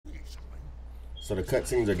So the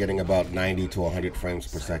cutscenes are getting about 90 to 100 frames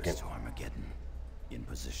per second. Armageddon in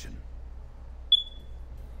position.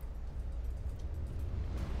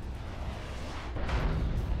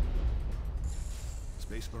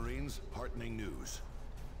 Space Marines, heartening news.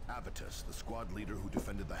 Avitus, the squad leader who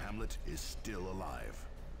defended the hamlet, is still alive.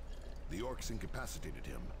 The orcs incapacitated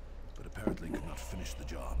him, but apparently could not finish the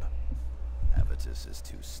job. Avitus is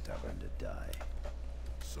too stubborn to die.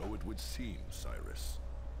 So it would seem, Cyrus.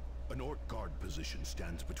 An orc guard position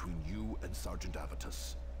stands between you and Sergeant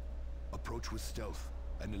Avitus. Approach with stealth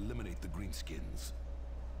and eliminate the greenskins.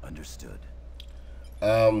 Understood.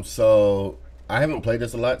 So I haven't played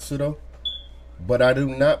this a lot, Pseudo, but I do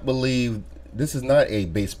not believe this is not a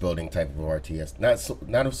base building type of RTS.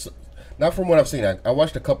 Not from what I've seen. I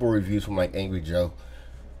watched a couple reviews from like Angry Joe,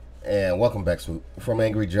 and welcome back, Swoop, from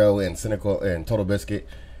Angry Joe and Cynical and Total Biscuit,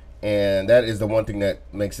 and that is the one thing that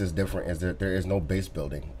makes this different, is that there is no base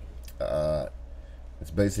building. It's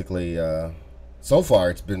basically so far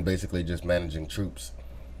it's been basically just managing troops,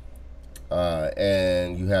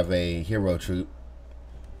 and you have a hero troop,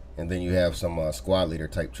 and then you have some squad leader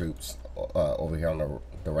type troops over here on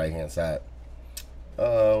the right hand side.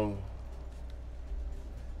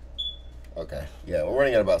 Okay, yeah, we're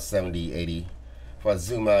running at about 70, 80. If I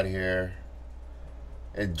zoom out here,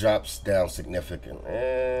 it drops down significantly.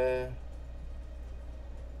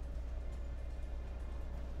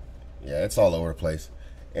 Yeah, it's all over the place.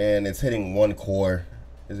 And it's hitting one core.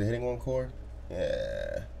 Is it hitting one core?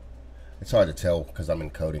 Yeah. It's hard to tell because I'm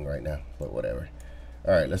encoding right now, but whatever.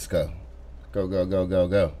 All right, let's go. Go, go, go, go,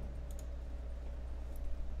 go.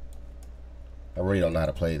 I really don't know how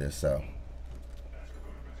to play this, so.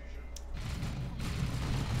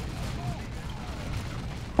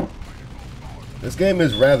 This game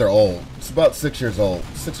is rather old. It's about 6 years old,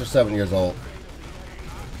 6 or 7 years old.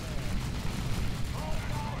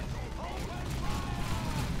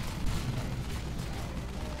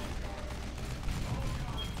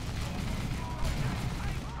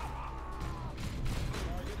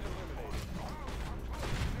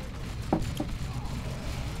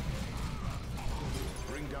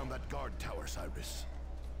 Bring down that guard tower, Cyrus.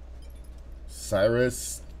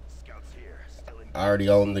 Cyrus. I already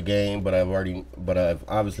own the game, but I've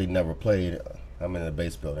obviously never played. I'm in the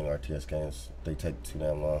base building RTS games. They take too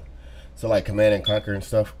damn long. So like Command and Conquer and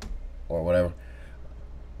stuff, or whatever.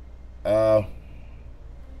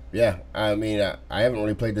 Yeah, I mean, I haven't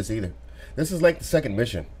really played this either. This is like the second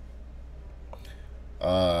mission.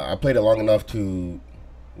 I played it long enough to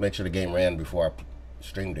make sure the game ran before I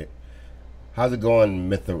streamed it. How's it going,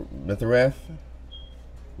 Mithrith?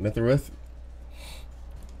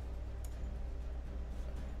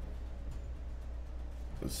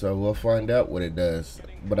 So we'll find out what it does.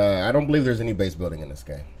 But I don't believe there's any base building in this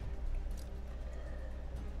game.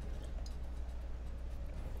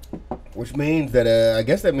 Which means that, I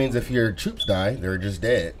guess that means if your troops die, they're just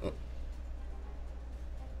dead.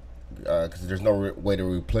 Because there's no way to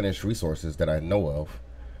replenish resources that I know of.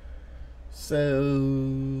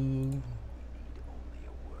 So...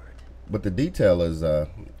 But the detail is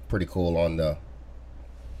pretty cool on the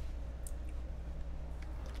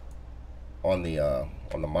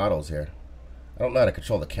models here. I don't know how to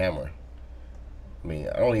control the camera. I mean,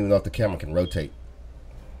 I don't even know if the camera can rotate.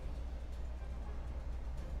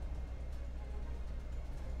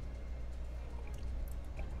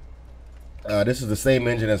 This is the same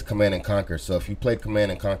engine as Command and Conquer, so if you played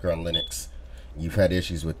Command and Conquer on Linux, you've had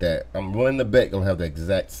issues with that. I'm willing to bet you'll have the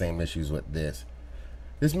exact same issues with this.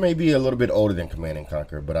 This may be a little bit older than Command and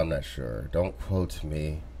Conquer, but I'm not sure. Don't quote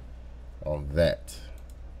me on that.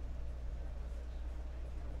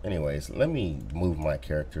 Anyways, let me move my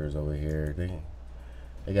characters over here.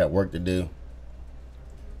 They got work to do.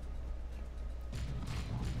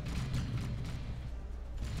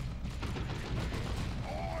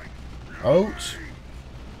 Ouch!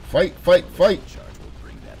 Fight, fight, fight!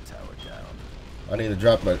 I need to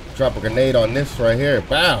drop a grenade on this right here.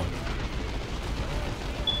 Bow!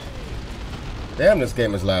 Damn, this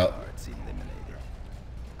game is loud.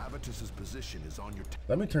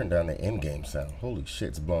 Let me turn down the in-game sound. Holy shit,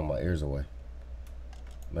 it's blowing my ears away.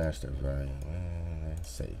 Master value.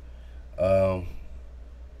 Let's see.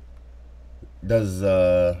 Does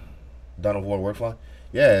Dawn of War work fine?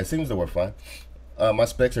 Yeah, it seems to work fine. My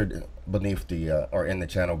specs are beneath the or in the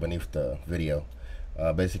channel beneath the video.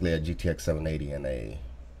 Basically a GTX 780 and a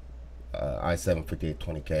i7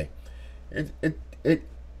 5820K. It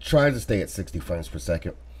tries to stay at 60 frames per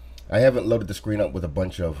second. I haven't loaded the screen up with a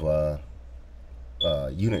bunch of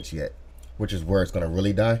units yet, which is where it's going to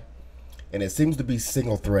really die. And it seems to be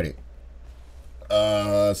single threaded.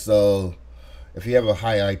 So If you have a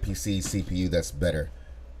high IPC CPU, that's better.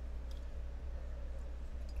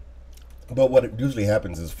 But what usually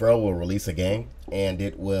happens is Ferrell will release a game, and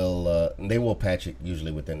it will they will patch it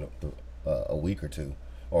usually within a week or two,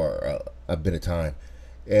 or a bit of time,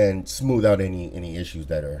 and smooth out any issues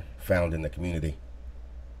that are found in the community.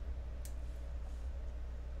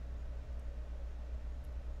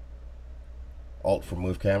 Alt for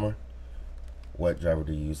move camera. What driver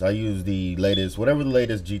do you use? I use the latest, whatever the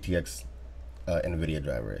latest GTX NVIDIA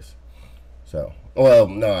driver is. So, well,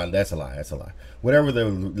 no, that's a lie. That's a lie. Whatever the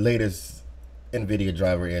latest NVIDIA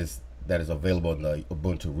driver is that is available in the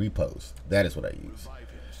Ubuntu repos, that is what I use.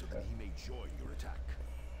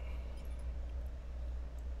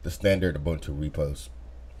 The standard Ubuntu repos.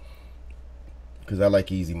 Because I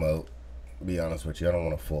like easy mode. To be honest with you, I don't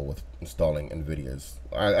want to fool with installing NVIDIA's.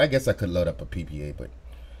 I guess I could load up a PPA, but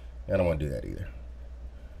I don't want to do that either.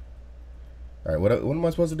 All right, what am I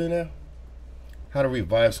supposed to do now? How to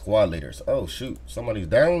revive squad leaders. Oh, shoot. Somebody's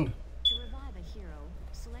down. To revive a hero,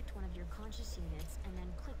 select one of your conscious units and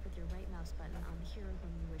then click with your right mouse button on the hero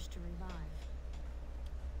whom you wish to revive.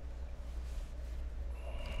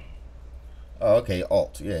 Oh, okay.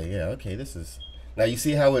 Alt. Yeah. Okay, this is... Now, you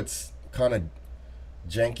see how it's kind of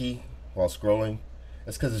janky while scrolling?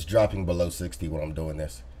 It's because it's dropping below 60 when I'm doing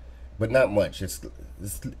this. But not much. It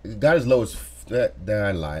got as low as...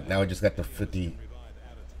 I lied. Now I just got to 50...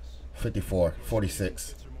 54,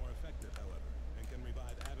 46.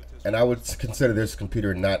 And I would consider this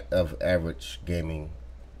computer not of average gaming.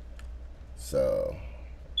 So,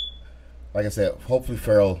 like I said, hopefully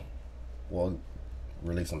Ferrell will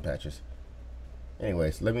release some patches.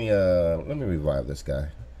 Anyways, let me revive this guy.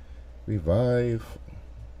 Revive.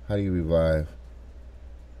 How do you revive?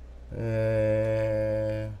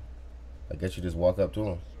 I guess you just walk up to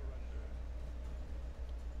him.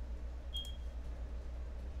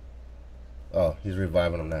 Oh, he's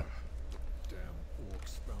reviving him now. Damn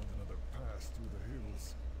orcs found another pass through the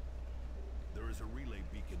hills. There is a relay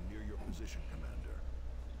beacon near your position, Commander.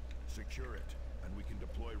 Secure it, and we can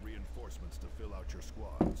deploy reinforcements to fill out your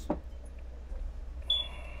squads.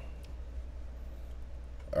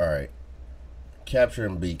 Alright.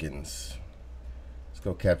 Capturing beacons. Let's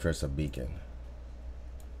go capture us a beacon.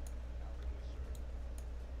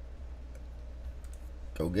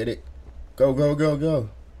 Go get it. Go, go, go, go.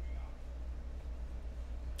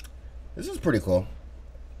 This is pretty cool.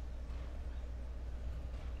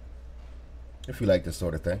 If you like this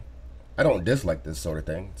sort of thing. I don't dislike this sort of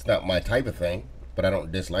thing. It's not my type of thing, but I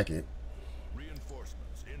don't dislike it.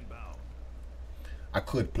 Reinforcements inbound. I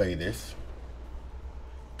could play this.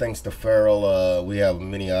 Thanks to Ferrell, we have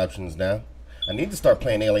many options now. I need to start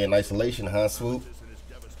playing Alien Isolation, huh, Swoop?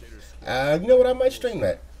 You know what? I might stream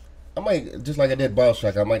that. I might, just like I did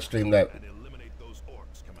Bioshock, I might stream that.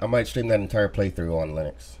 I might stream that entire playthrough on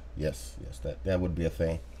Linux. Yes, that would be a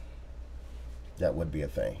thing. That would be a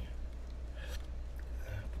thing.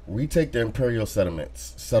 Retake the Imperial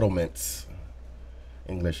settlements.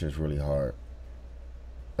 English is really hard.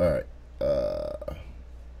 Alright.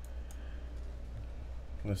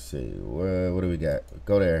 Let's see. What do we got?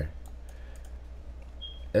 Go there.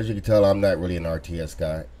 As you can tell, I'm not really an RTS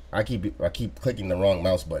guy. I keep clicking the wrong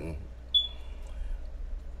mouse button.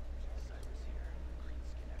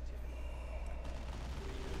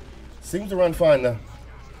 Seems to run fine now.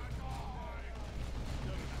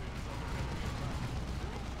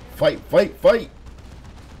 Fight, fight, fight!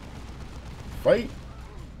 Fight!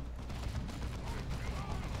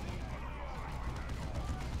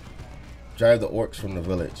 Drive the orcs from the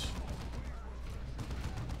village.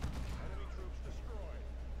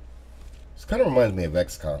 This kind of reminds me of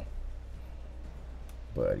XCOM.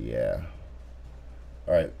 But yeah.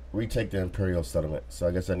 Alright, retake the Imperial settlement. So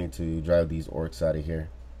I guess I need to drive these orcs out of here.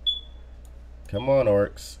 Come on,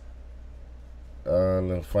 orcs.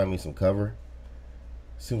 Let's find me some cover.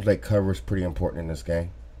 Seems like cover is pretty important in this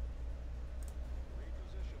game.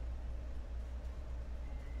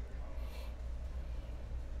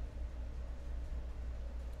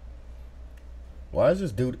 Why is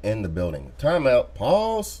this dude in the building? Timeout.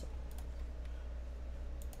 Pause.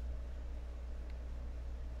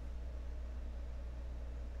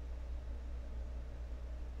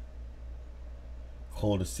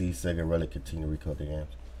 Hold to see Sega Relic continue to recode the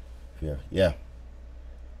games. Yeah.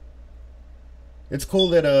 It's cool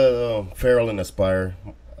that Ferrell and Aspire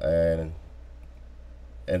and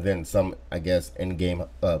then some, I guess, in-game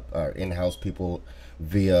in-house people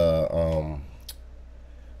via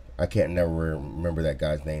I can't never remember that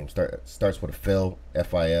guy's name. Starts with a Phil,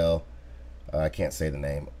 F-I-L. I can't say the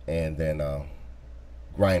name. And then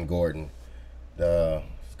Ryan Gordon.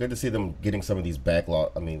 It's good to see them getting some of these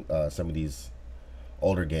backlog. Some of these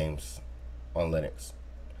older games on Linux,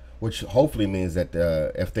 which hopefully means that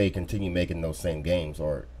if they continue making those same games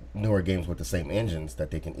or newer games with the same engines,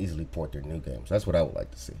 that they can easily port their new games. That's what I would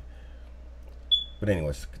like to see. But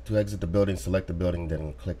anyways, to exit the building, select the building,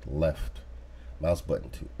 then click left mouse button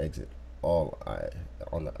to exit all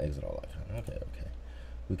on the exit all icon. Okay,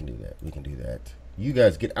 we can do that. We can do that. You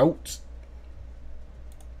guys get out.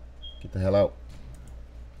 Get the hell out.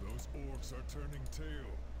 Those orcs are turning tail.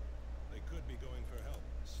 They could be going for help.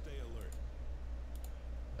 Stay alert.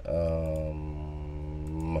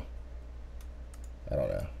 I don't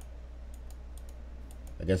know.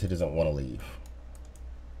 I guess he doesn't want to leave.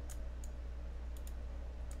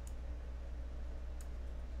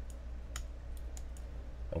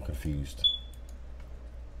 I'm confused.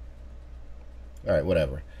 Alright,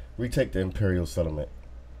 whatever. Retake the Imperial settlement.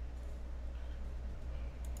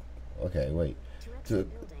 Okay, wait. To exit the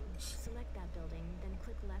building, select that building, then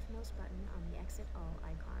click left mouse button on the exit all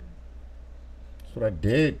icon. That's what I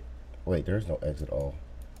did. Wait, there's no exit all.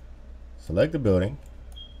 Select the building.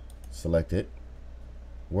 Select it.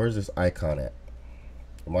 Where's this icon at?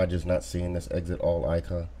 Am I just not seeing this exit all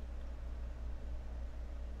icon?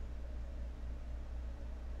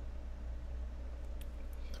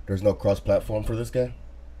 There's no cross-platform for this game?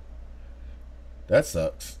 That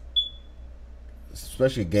sucks.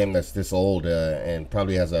 Especially a game that's this old and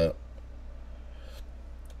probably has a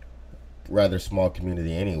rather small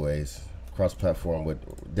community anyways. Cross-platform would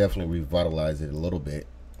definitely revitalize it a little bit.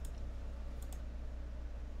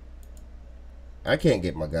 I can't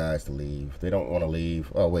get my guys to leave. They don't want to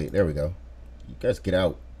leave. Oh, wait. There we go. You guys get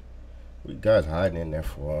out. What are you guys hiding in there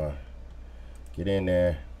for? Get in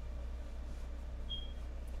there.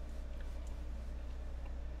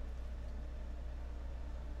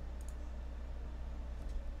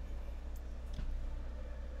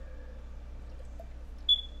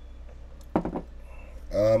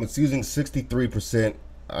 It's using 63%.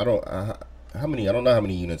 I don't know how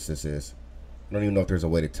many units this is. I don't even know if there's a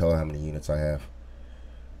way to tell how many units I have.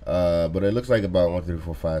 But it looks like about 1, 2, 3,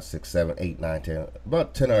 4, 5, 6, 7, 8, 9, 10,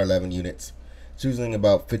 about 10 or 11 units. It's using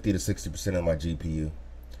about 50 to 60% of my GPU.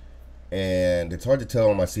 And it's hard to tell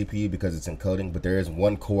on my CPU because it's encoding, but there is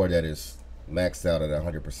one core that is maxed out at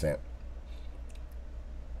 100%.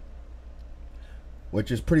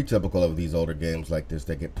 Which is pretty typical of these older games like this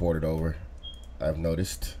that get ported over, I've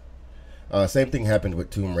noticed. Same thing happened with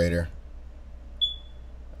Tomb Raider.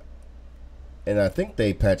 And I think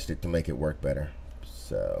they patched it to make it work better.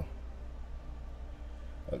 So,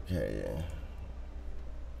 okay.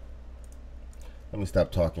 Let me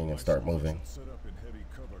stop talking and start moving. Set up in heavy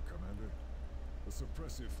cover, Commander. The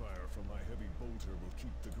suppressive fire from my heavy bolter will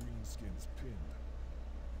keep the greenskins pinned.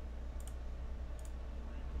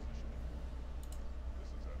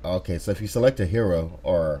 Okay, so if you select a hero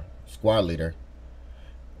or squad leader,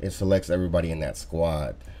 it selects everybody in that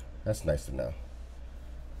squad. That's nice to know.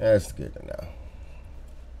 That's good to know.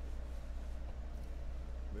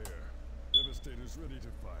 There. Devastator's ready to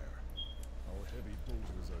fire. Our heavy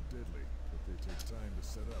bolters are deadly, but they take time to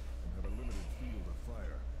set up and have a limited field of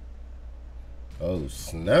fire. Oh,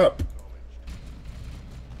 snap.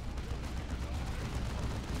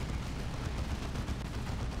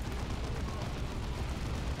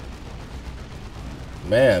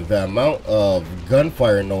 Man, the amount of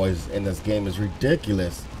gunfire noise in this game is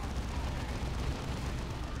ridiculous.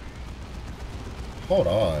 Hold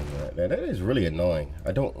on, man. That is really annoying.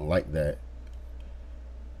 I don't like that.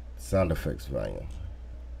 Sound effects volume.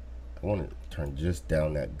 I want to turn just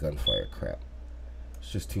down that gunfire crap.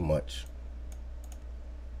 It's just too much.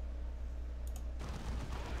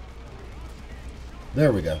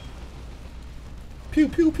 There we go. Pew,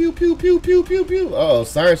 pew, pew, pew, pew, pew, pew, pew. Uh oh,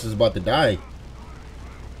 Cyrus is about to die.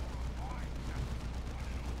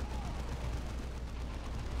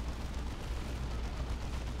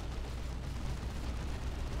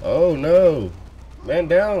 Oh no. Man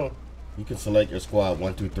down. You can select your squad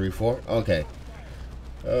 1, 2, 3, 4. Okay.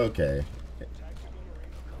 Okay.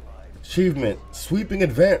 Achievement. Sweeping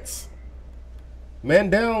advance. Man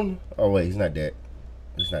down. Oh wait, he's not dead.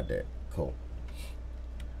 He's not dead. Cool.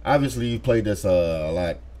 Obviously you played this a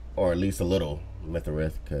lot, or at least a little,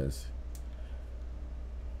 Mithrith, because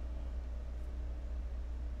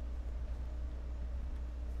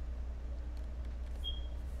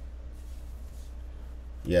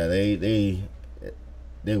yeah, they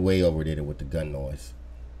way overdid it with the gun noise.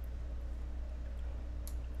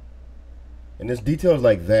 And there's details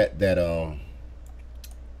like that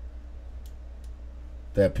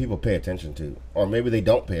that people pay attention to, or maybe they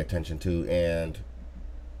don't pay attention to, and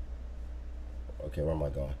okay, where am I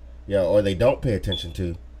going? Yeah, or they don't pay attention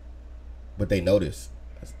to, but they notice.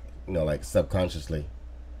 you know, like subconsciously.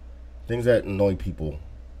 Things that annoy people.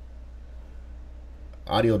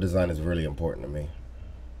 Audio design is really important to me.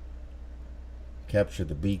 Capture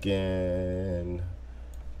the beacon.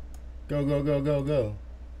 Go, go, go, go, go.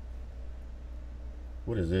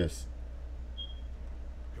 What is this?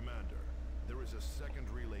 Commander, there is a second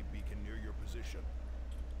relay beacon near your position.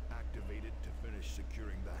 Activate it to finish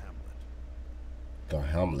securing the hamlet. The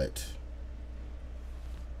hamlet.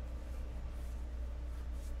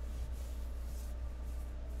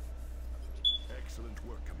 Excellent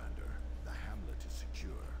work, Commander. The hamlet is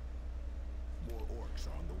secure. More orcs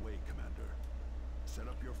are on the way, Commander. Set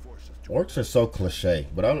up your forces to... Orcs are so cliche,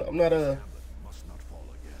 but I'm not a... hamlet must not fall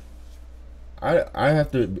again. I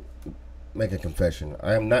have to make a confession.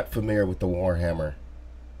 I am not familiar with the Warhammer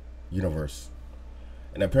universe.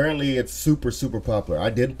 And apparently it's super, super popular. I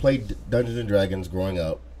did play Dungeons and Dragons growing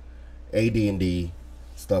up. AD&D,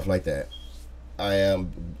 stuff like that. I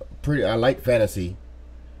like fantasy.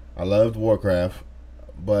 I loved Warcraft,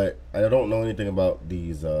 but I don't know anything about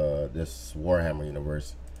these this Warhammer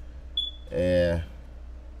universe. And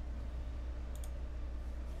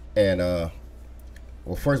well,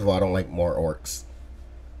 first of all, I don't like more orcs.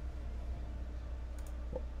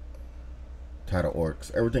 Tired of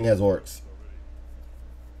orcs. Everything has orcs.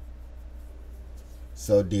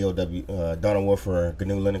 So DOW, Dawn of War for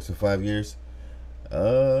GNU Linux for 5 years.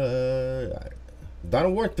 Dawn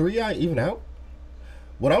of War 3 even out?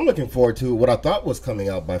 What I'm looking forward to, what I thought was coming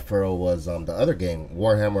out by Furrow was the other game,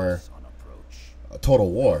 Warhammer Total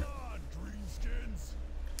War.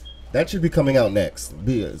 That should be coming out next.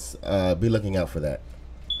 Be looking out for that.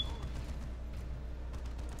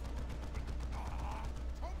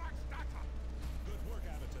 Good work,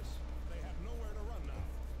 Avitus. They have nowhere to run now.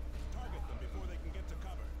 Target them before they can get to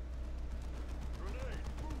cover.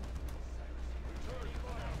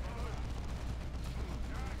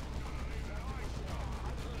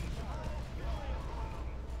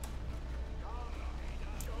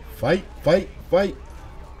 Fight, fight, fight.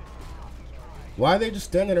 Why are they just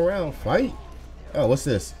standing around? Fight. Oh, what's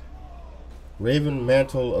this? Raven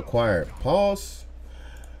mantle acquired. Pause.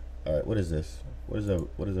 All right, what is this? What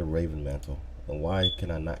is a raven mantle? And why can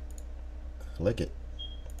I not click it?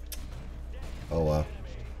 Oh wow.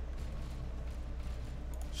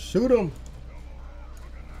 Shoot him.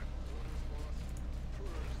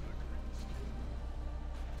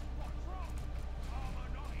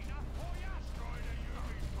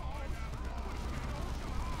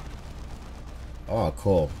 Oh,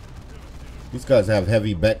 cool. These guys have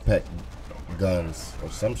heavy backpack guns or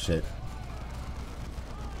some shit.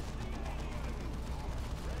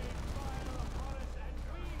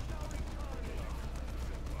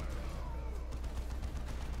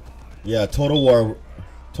 Yeah, Total War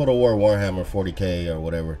Warhammer 40K or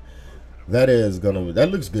whatever. That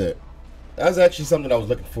looks good. That's actually something I was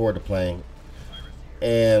looking forward to playing.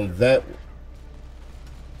 And that's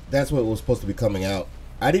what was supposed to be coming out.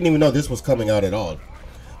 I didn't even know this was coming out at all.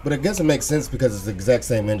 But I guess it makes sense because it's the exact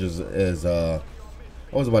same engine as I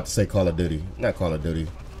was about to say Call of Duty. Not Call of Duty.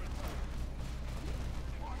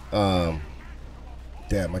 Damn,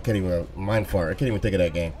 I can't even mind fart. I can't even think of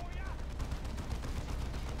that game.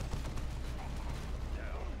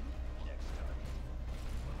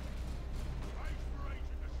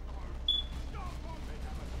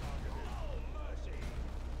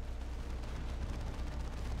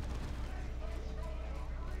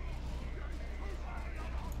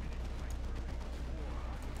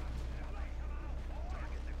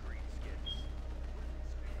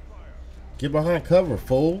 Get behind cover,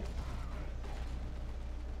 fool.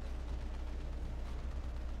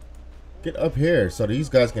 Get up here so these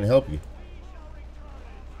guys can help you.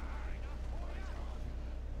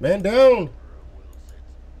 Man down.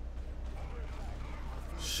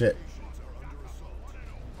 Shit.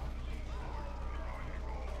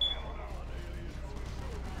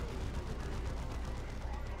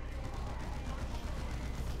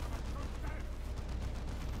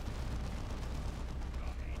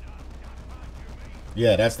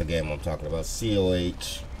 Yeah, that's the game I'm talking about.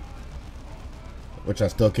 COH. Which I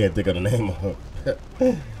still can't think of the name of.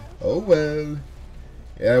 Oh well.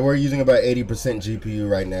 Yeah, we're using about 80% GPU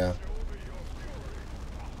right now.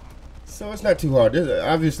 So it's not too hard.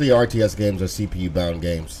 Obviously, RTS games are CPU bound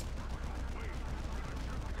games.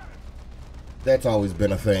 That's always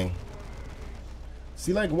been a thing.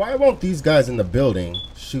 See, like, why won't these guys in the building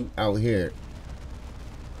shoot out here?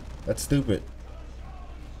 That's stupid.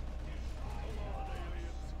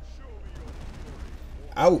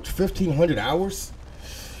 Ouch, 1,500 hours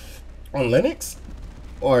on Linux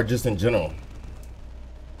or just in general?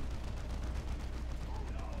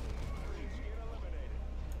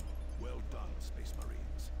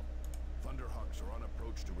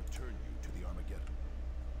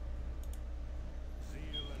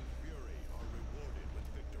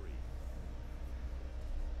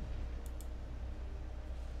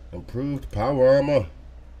 Improved power armor.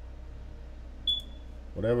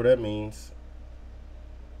 Whatever that means.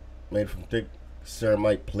 Made from thick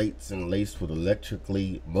ceramite plates and laced with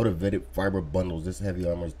electrically motivated fiber bundles. This heavy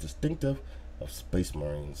armor is distinctive of Space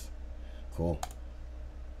Marines. Cool.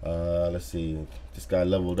 Let's see. This guy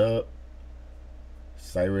leveled up.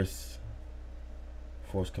 Cyrus.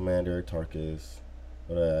 Force Commander. Tarkus.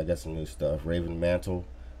 I got some new stuff. Raven Mantle.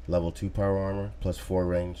 Level 2 power armor. Plus 4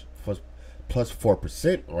 range. Plus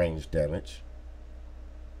 4% range damage.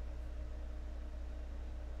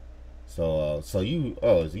 So you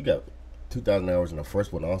got 2,000 hours in the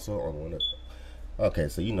first one also on one. Okay,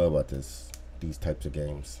 so you know about these types of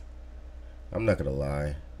games. I'm not gonna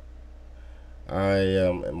lie. I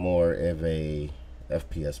am more of a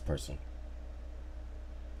FPS person.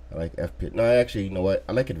 I like FPS. No, actually, you know what?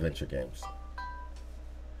 I like adventure games.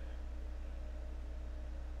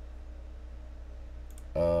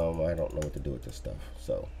 I don't know what to do with this stuff.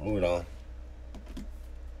 So moving on.